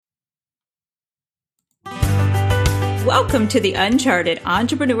Welcome to the Uncharted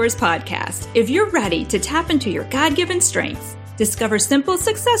Entrepreneurs Podcast. If you're ready to tap into your God-given strengths, discover simple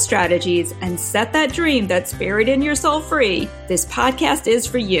success strategies, and set that dream that's buried in your soul free, this podcast is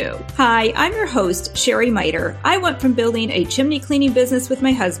for you. Hi, I'm your host, Sherry Miter. I went from building a chimney cleaning business with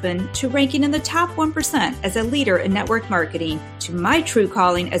my husband to ranking in the top 1% as a leader in network marketing to my true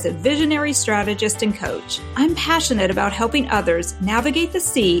calling as a visionary strategist and coach. I'm passionate about helping others navigate the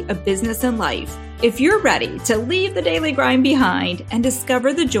sea of business and life. If you're ready to leave the daily grind behind and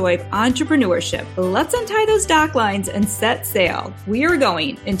discover the joy of entrepreneurship, let's untie those dock lines and set sail. We are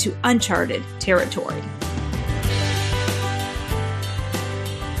going into uncharted territory.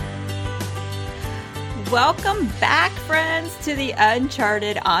 Welcome back, friends, to the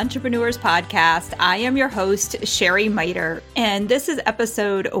Uncharted Entrepreneurs Podcast. I am your host, Sherry Miter, and this is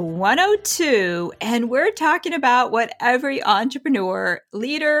episode 102, and we're talking about what every entrepreneur,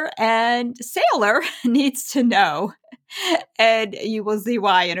 leader, and sailor needs to know, and you will see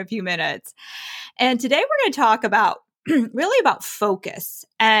why in a few minutes. And today we're going to talk about really about focus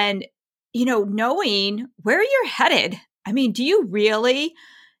and, knowing where you're headed. I mean, do you really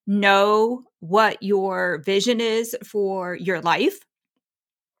know what your vision is for your life?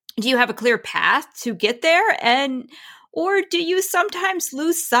 Do you have a clear path to get there? Or do you sometimes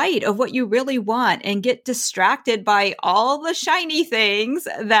lose sight of what you really want and get distracted by all the shiny things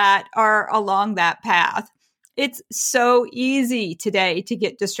that are along that path? It's so easy today to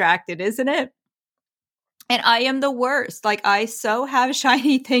get distracted, isn't it? And I am the worst. I so have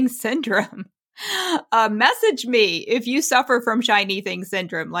shiny thing syndrome. Message me if you suffer from shiny thing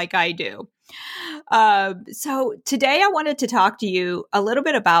syndrome like I do. So today I wanted to talk to you a little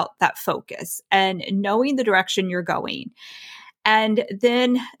bit about that focus and knowing the direction you're going. And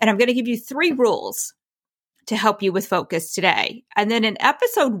I'm going to give you 3 rules to help you with focus today. And then in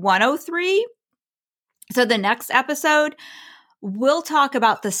episode 103, so the next episode, we'll talk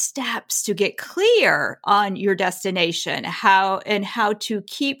about the steps to get clear on your destination, how to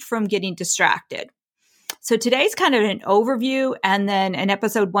keep from getting distracted. So today's kind of an overview, and then in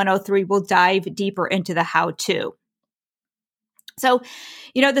episode 103, we'll dive deeper into the how-to. So,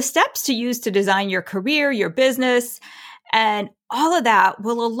 the steps to use to design your career, your business, and all of that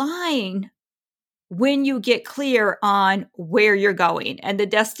will align when you get clear on where you're going and the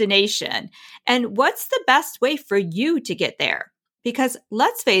destination and what's the best way for you to get there. Because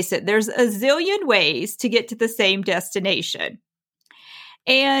let's face it, there's a zillion ways to get to the same destination.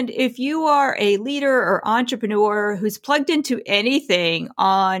 And if you are a leader or entrepreneur who's plugged into anything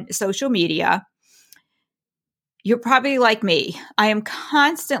on social media, you're probably like me. I am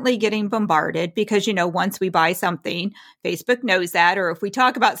constantly getting bombarded because, once we buy something, Facebook knows that, or if we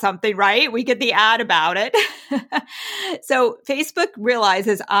talk about something, right, we get the ad about it. So Facebook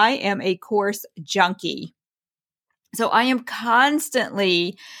realizes I am a course junkie. So I am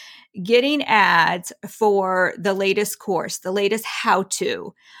constantly getting ads for the latest course, the latest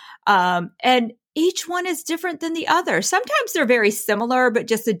how-to. And each one is different than the other. Sometimes they're very similar, but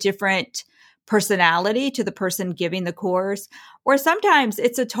just a different personality to the person giving the course. Or sometimes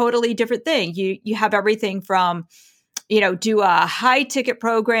it's a totally different thing. You have everything from, do a high ticket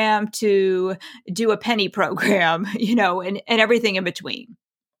program to do a penny program, and everything in between.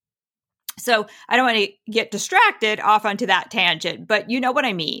 So I don't want to get distracted off onto that tangent, but you know what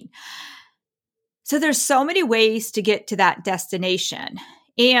I mean. So there's so many ways to get to that destination.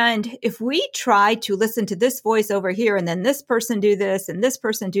 And if we try to listen to this voice over here and then this person do this and this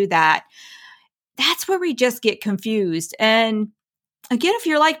person do that, that's where we just get confused. And again, if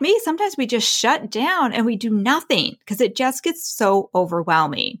you're like me, sometimes we just shut down and we do nothing because it just gets so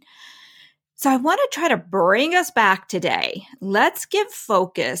overwhelming. So I want to try to bring us back today. Let's get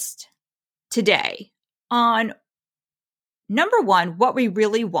focused today on number 1, what we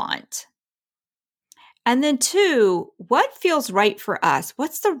really want. And then 2, what feels right for us?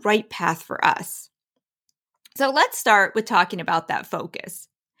 What's the right path for us? So let's start with talking about that focus.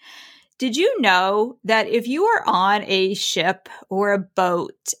 Did you know that if you are on a ship or a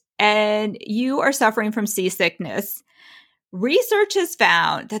boat and you are suffering from seasickness, research has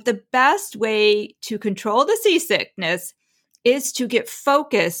found that the best way to control the seasickness is to get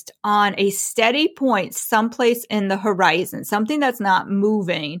focused on a steady point someplace in the horizon, something that's not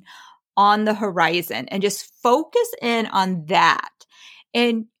moving on the horizon, and just focus in on that.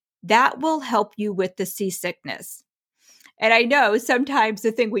 And that will help you with the seasickness. And I know sometimes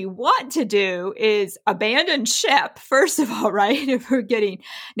the thing we want to do is abandon ship, first of all, right?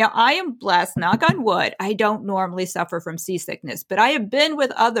 Now I am blessed, knock on wood, I don't normally suffer from seasickness, but I have been with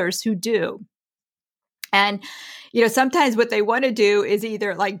others who do. And, sometimes what they want to do is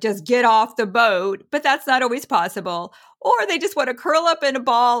either like just get off the boat, but that's not always possible. Or they just want to curl up in a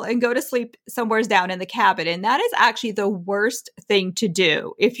ball and go to sleep somewhere down in the cabin. And that is actually the worst thing to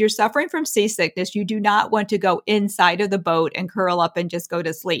do. If you're suffering from seasickness, you do not want to go inside of the boat and curl up and just go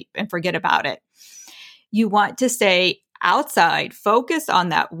to sleep and forget about it. You want to stay outside, focus on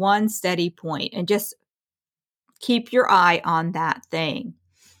that one steady point, and just keep your eye on that thing.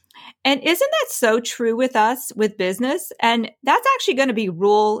 And isn't that so true with us, with business? And that's actually going to be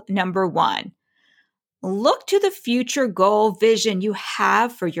rule number 1. Look to the future goal vision you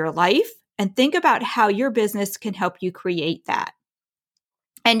have for your life and think about how your business can help you create that.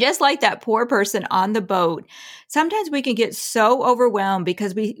 And just like that poor person on the boat, sometimes we can get so overwhelmed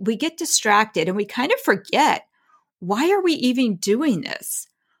because we get distracted and we kind of forget, why are we even doing this?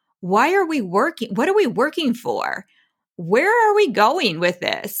 Why are we working? What are we working for? Where are we going with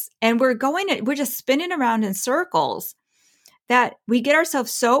this? And we're just spinning around in circles that we get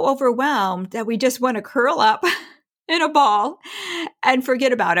ourselves so overwhelmed that we just want to curl up in a ball and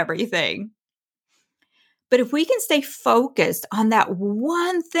forget about everything. But if we can stay focused on that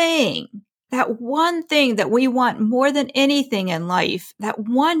one thing that we want more than anything in life, that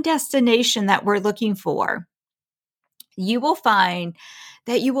one destination that we're looking for, you will find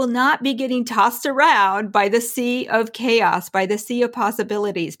that you will not be getting tossed around by the sea of chaos, by the sea of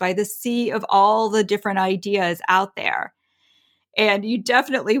possibilities, by the sea of all the different ideas out there. And you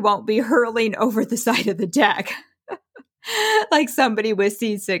definitely won't be hurling over the side of the deck like somebody with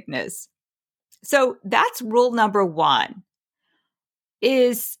seasickness. So that's rule number 1,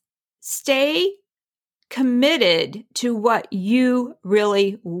 is stay committed to what you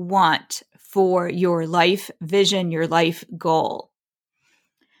really want for your life vision, your life goal.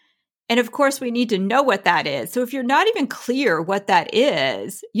 And of course, we need to know what that is. So if you're not even clear what that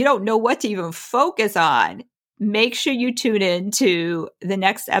is, you don't know what to even focus on, make sure you tune in to the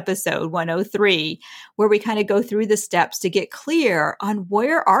next episode, 103, where we kind of go through the steps to get clear on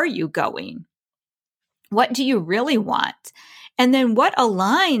where are you going? What do you really want? And then what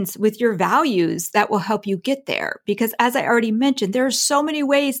aligns with your values that will help you get there? Because as I already mentioned, there are so many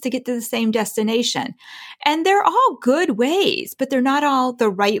ways to get to the same destination. And they're all good ways, but they're not all the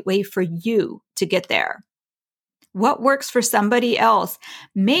right way for you to get there. What works for somebody else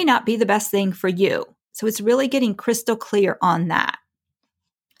may not be the best thing for you. So it's really getting crystal clear on that.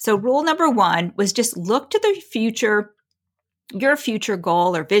 So rule number 1 was just look to the future, your future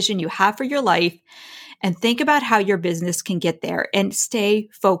goal or vision you have for your life, and think about how your business can get there and stay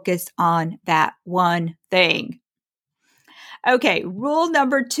focused on that one thing. Okay, rule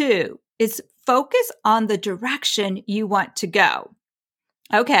number 2 is focus on the direction you want to go.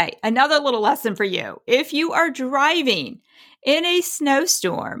 Okay, another little lesson for you. If you are driving in a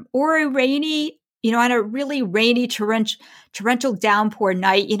snowstorm or a rainy, on a really rainy torrential downpour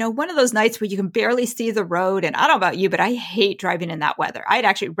night, one of those nights where you can barely see the road. And I don't know about you, but I hate driving in that weather. I'd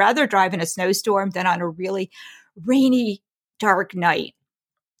actually rather drive in a snowstorm than on a really rainy, dark night.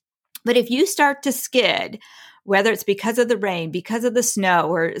 But if you start to skid, whether it's because of the rain, because of the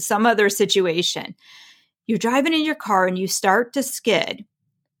snow, or some other situation, you're driving in your car and you start to skid,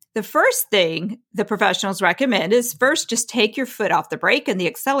 the first thing the professionals recommend is first just take your foot off the brake and the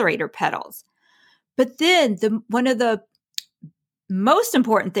accelerator pedals. But then one of the most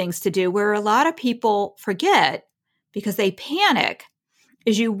important things to do, where a lot of people forget because they panic,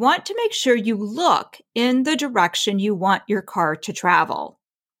 is you want to make sure you look in the direction you want your car to travel.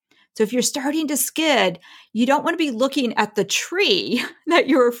 So if you're starting to skid, you don't want to be looking at the tree that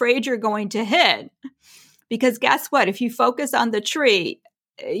you're afraid you're going to hit. Because guess what? If you focus on the tree,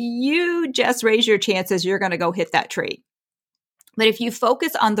 you just raise your chances you're going to go hit that tree. But if you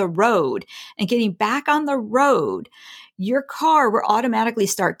focus on the road and getting back on the road, your car will automatically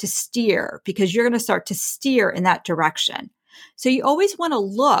start to steer because you're going to start to steer in that direction. So you always want to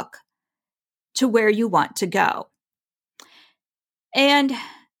look to where you want to go. And,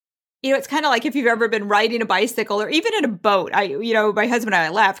 it's kind of like if you've ever been riding a bicycle or even in a boat. My husband and I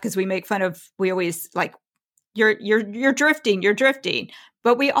laugh because we always like, you're drifting,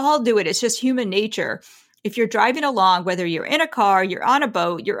 but we all do it. It's just human nature. If you're driving along, whether you're in a car, you're on a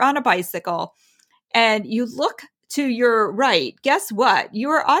boat, you're on a bicycle, and you look to your right, guess what? You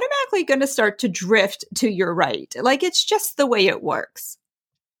are automatically going to start to drift to your right. Like it's just the way it works.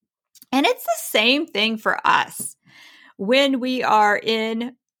 And it's the same thing for us when we are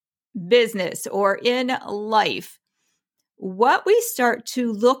in business or in life. What we start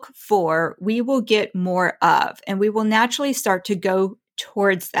to look for, we will get more of, and we will naturally start to go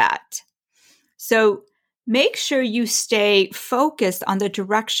towards that. So make sure you stay focused on the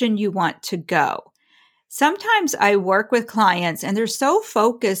direction you want to go. Sometimes I work with clients and they're so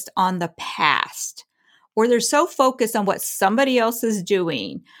focused on the past, or they're so focused on what somebody else is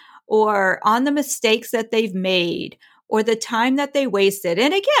doing, or on the mistakes that they've made, or the time that they wasted.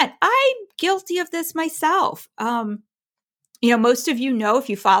 And again, I'm guilty of this myself. Most of you know, if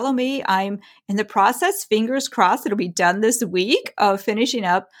you follow me, I'm in the process, fingers crossed, it'll be done this week, of finishing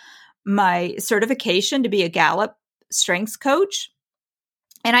up my certification to be a Gallup strengths coach.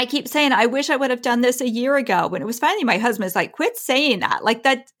 And I keep saying, I wish I would have done this a year ago. When it was finally, my husband's like, quit saying that. Like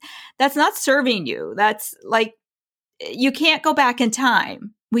that's not serving you. That's like, you can't go back in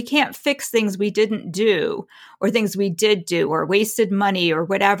time. We can't fix things we didn't do, or things we did do, or wasted money, or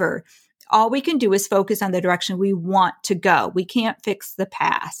whatever. All we can do is focus on the direction we want to go. We can't fix the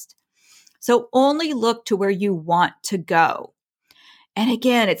past. So only look to where you want to go. And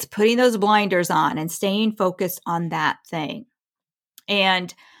again, it's putting those blinders on and staying focused on that thing.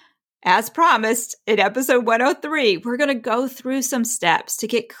 And as promised in episode 103, we're going to go through some steps to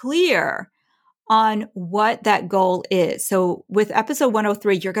get clear on what that goal is. So with episode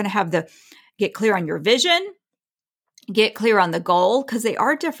 103, you're going to have get clear on your vision, get clear on the goal, because they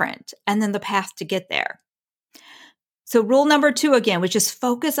are different, and then the path to get there. So rule number 2, again, was just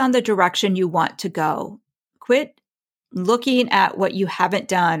focus on the direction you want to go. Quit looking at what you haven't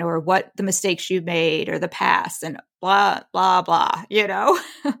done, or what the mistakes you made, or the past, and blah, blah, blah,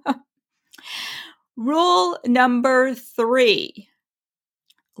 Rule number 3,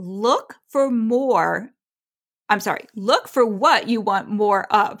 look for what you want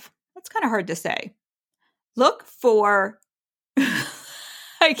more of. That's kind of hard to say. Look for,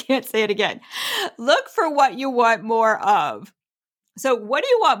 I can't say it again. Look for what you want more of. So what do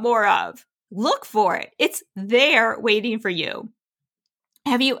you want more of? Look for it. It's there waiting for you.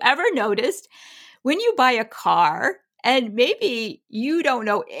 Have you ever noticed when you buy a car, and maybe you don't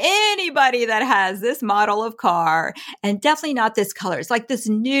know anybody that has this model of car, and definitely not this color. It's like this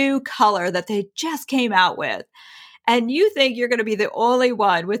new color that they just came out with. And you think you're going to be the only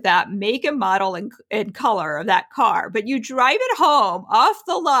one with that make and model and color of that car. But you drive it home off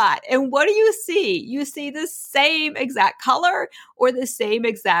the lot, and what do you see? You see the same exact color, or the same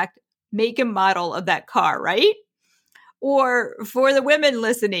exact make and model of that car, right? Or for the women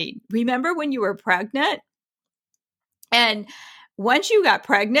listening, remember when you were pregnant? And once you got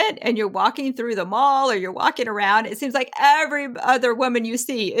pregnant and you're walking through the mall, or you're walking around, it seems like every other woman you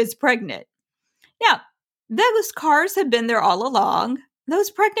see is pregnant. Now, those cars have been there all along. Those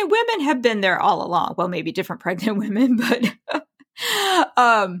pregnant women have been there all along. Well, maybe different pregnant women, but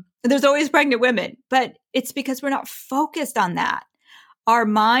there's always pregnant women. But it's because we're not focused on that. Our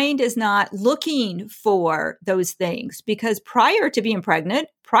mind is not looking for those things, because prior to being pregnant,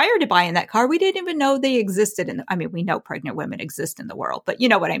 prior to buying that car, we didn't even know they existed. We know pregnant women exist in the world, but you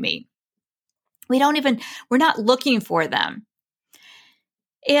know what I mean. We're not looking for them.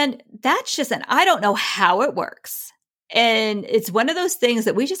 And that's just I don't know how it works. And it's one of those things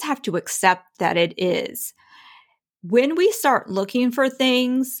that we just have to accept that it is. When we start looking for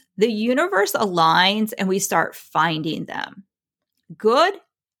things, the universe aligns and we start finding them. Good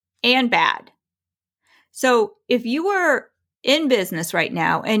and bad. So if you are in business right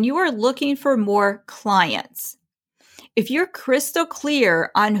now and you are looking for more clients, if you're crystal clear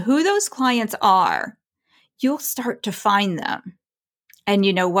on who those clients are, you'll start to find them. And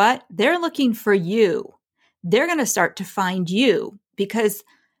you know what? They're looking for you. They're going to start to find you, because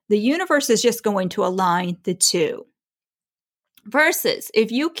the universe is just going to align the two. Versus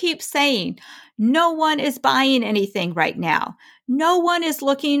if you keep saying, no one is buying anything right now. No one is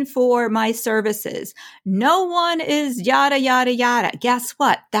looking for my services. No one is yada, yada, yada. Guess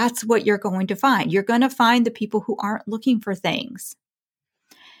what? That's what you're going to find. You're going to find the people who aren't looking for things.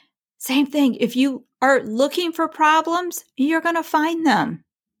 Same thing. If you are looking for problems, you're going to find them.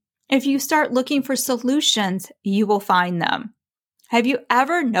 If you start looking for solutions, you will find them. Have you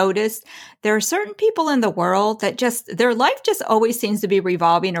ever noticed there are certain people in the world that their life just always seems to be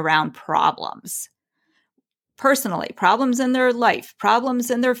revolving around problems? Personally, problems in their life, problems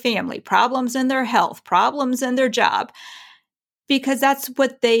in their family, problems in their health, problems in their job, because that's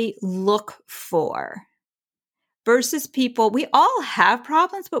what they look for. Versus people, we all have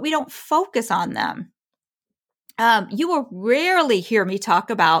problems, but we don't focus on them. You will rarely hear me talk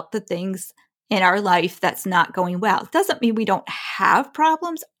about the things in our life that's not going well. It doesn't mean we don't have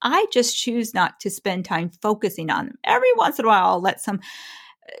problems. I just choose not to spend time focusing on them. Every once in a while, I'll let some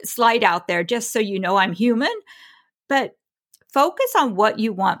slide out there just so you know I'm human. But focus on what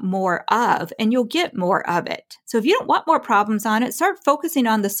you want more of, and you'll get more of it. So if you don't want more problems on it, start focusing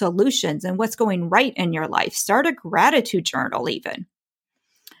on the solutions and what's going right in your life. Start a gratitude journal even.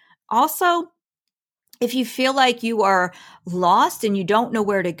 Also, If you feel like you are lost and you don't know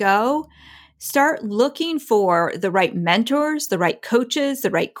where to go, start looking for the right mentors, the right coaches,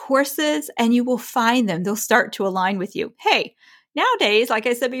 the right courses, and you will find them. They'll start to align with you. Hey, nowadays, like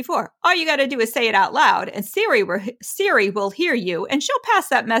I said before, all you got to do is say it out loud and Siri will hear you and she'll pass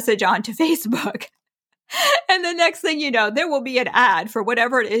that message on to Facebook. And the next thing you know, there will be an ad for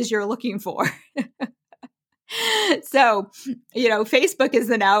whatever it is you're looking for. So, Facebook is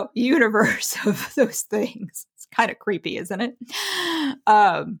the now universe of those things. It's kind of creepy, isn't it?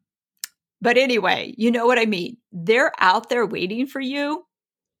 But anyway, you know what I mean? They're out there waiting for you.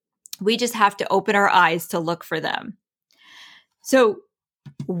 We just have to open our eyes to look for them. So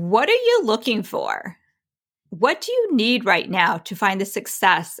what are you looking for? What do you need right now to find the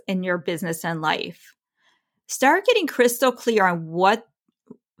success in your business and life? Start getting crystal clear on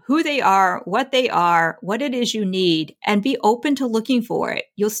who they are, what it is you need, and be open to looking for it.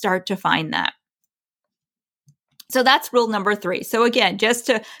 You'll start to find that. So that's rule number 3. So again, just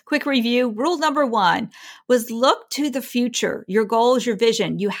a quick review, rule number 1 was look to the future, your goals, your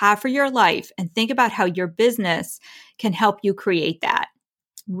vision you have for your life, and think about how your business can help you create that.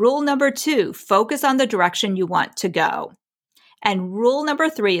 Rule number 2, focus on the direction you want to go. And rule number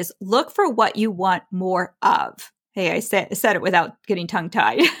 3 is look for what you want more of. Hey, I said it without getting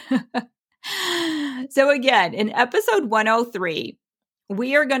tongue-tied. So again, in episode 103,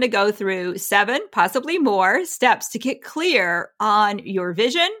 we are going to go through 7, possibly more, steps to get clear on your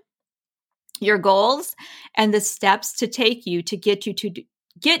vision, your goals, and the steps to take you to get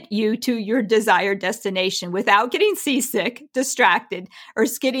you to your desired destination without getting seasick, distracted, or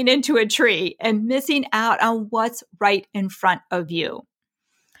skidding into a tree and missing out on what's right in front of you.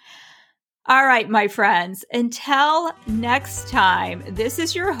 All right, my friends, until next time, this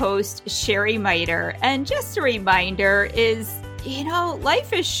is your host, Sherry Miter. And just a reminder is,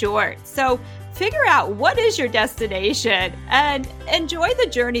 life is short. So figure out what is your destination and enjoy the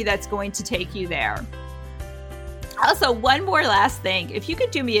journey that's going to take you there. Also, one more last thing. If you could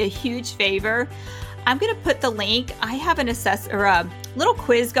do me a huge favor, I'm going to put the link. I have a little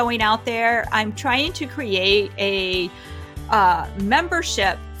quiz going out there. I'm trying to create a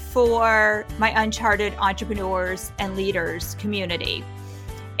membership for my Uncharted Entrepreneurs and Leaders community.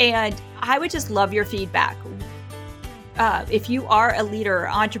 And I would just love your feedback. If you are a leader,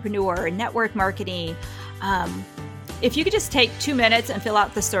 entrepreneur, network marketing, if you could just take 2 minutes and fill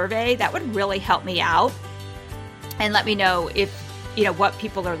out the survey, that would really help me out. And let me know if, what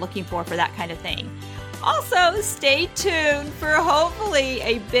people are looking for that kind of thing. Also, stay tuned for hopefully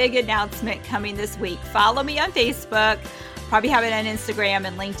a big announcement coming this week. Follow me on Facebook. Probably have it on Instagram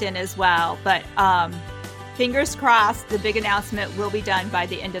and LinkedIn as well. But fingers crossed, the big announcement will be done by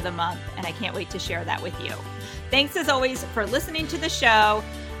the end of the month. And I can't wait to share that with you. Thanks as always for listening to the show.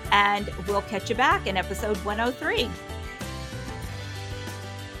 And we'll catch you back in episode 103.